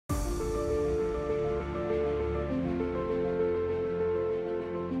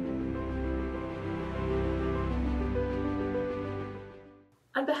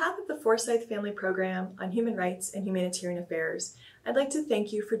On behalf of the Forsythe Family Program on Human Rights and Humanitarian Affairs, I'd like to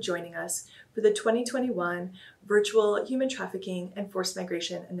thank you for joining us for the 2021 Virtual Human Trafficking and Forced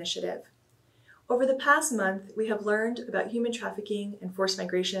Migration Initiative. Over the past month, we have learned about human trafficking and forced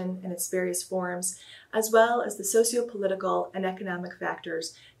migration in its various forms, as well as the socio-political and economic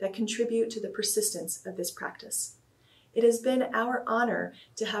factors that contribute to the persistence of this practice. It has been our honor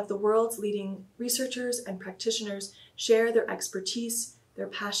to have the world's leading researchers and practitioners share their expertise, their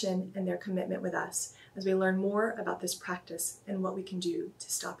passion, and their commitment with us as we learn more about this practice and what we can do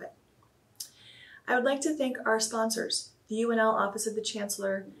to stop it. I would like to thank our sponsors, the UNL Office of the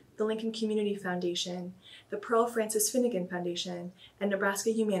Chancellor, the Lincoln Community Foundation, the Pearl Francis Finnegan Foundation, and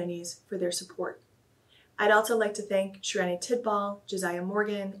Nebraska Humanities for their support. I'd also like to thank Shirani Tidball, Josiah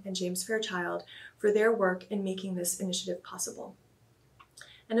Morgan, and James Fairchild for their work in making this initiative possible.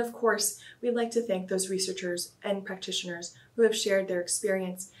 And of course, we'd like to thank those researchers and practitioners who have shared their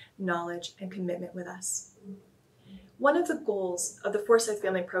experience, knowledge, and commitment with us. One of the goals of the Forsythe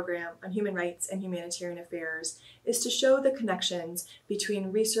Family Program on Human Rights and Humanitarian Affairs is to show the connections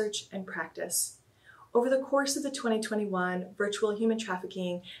between research and practice. Over the course of the 2021 Virtual Human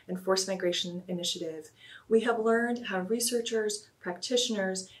Trafficking and Forced Migration Initiative, we have learned how researchers,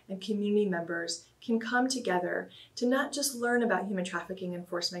 practitioners, and community members can come together to not just learn about human trafficking and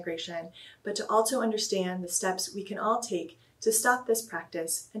forced migration, but to also understand the steps we can all take to stop this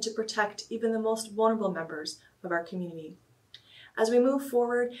practice and to protect even the most vulnerable members of our community. As we move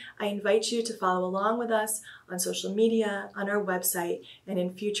forward, I invite you to follow along with us on social media, on our website, and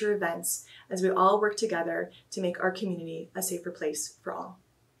in future events as we all work together to make our community a safer place for all.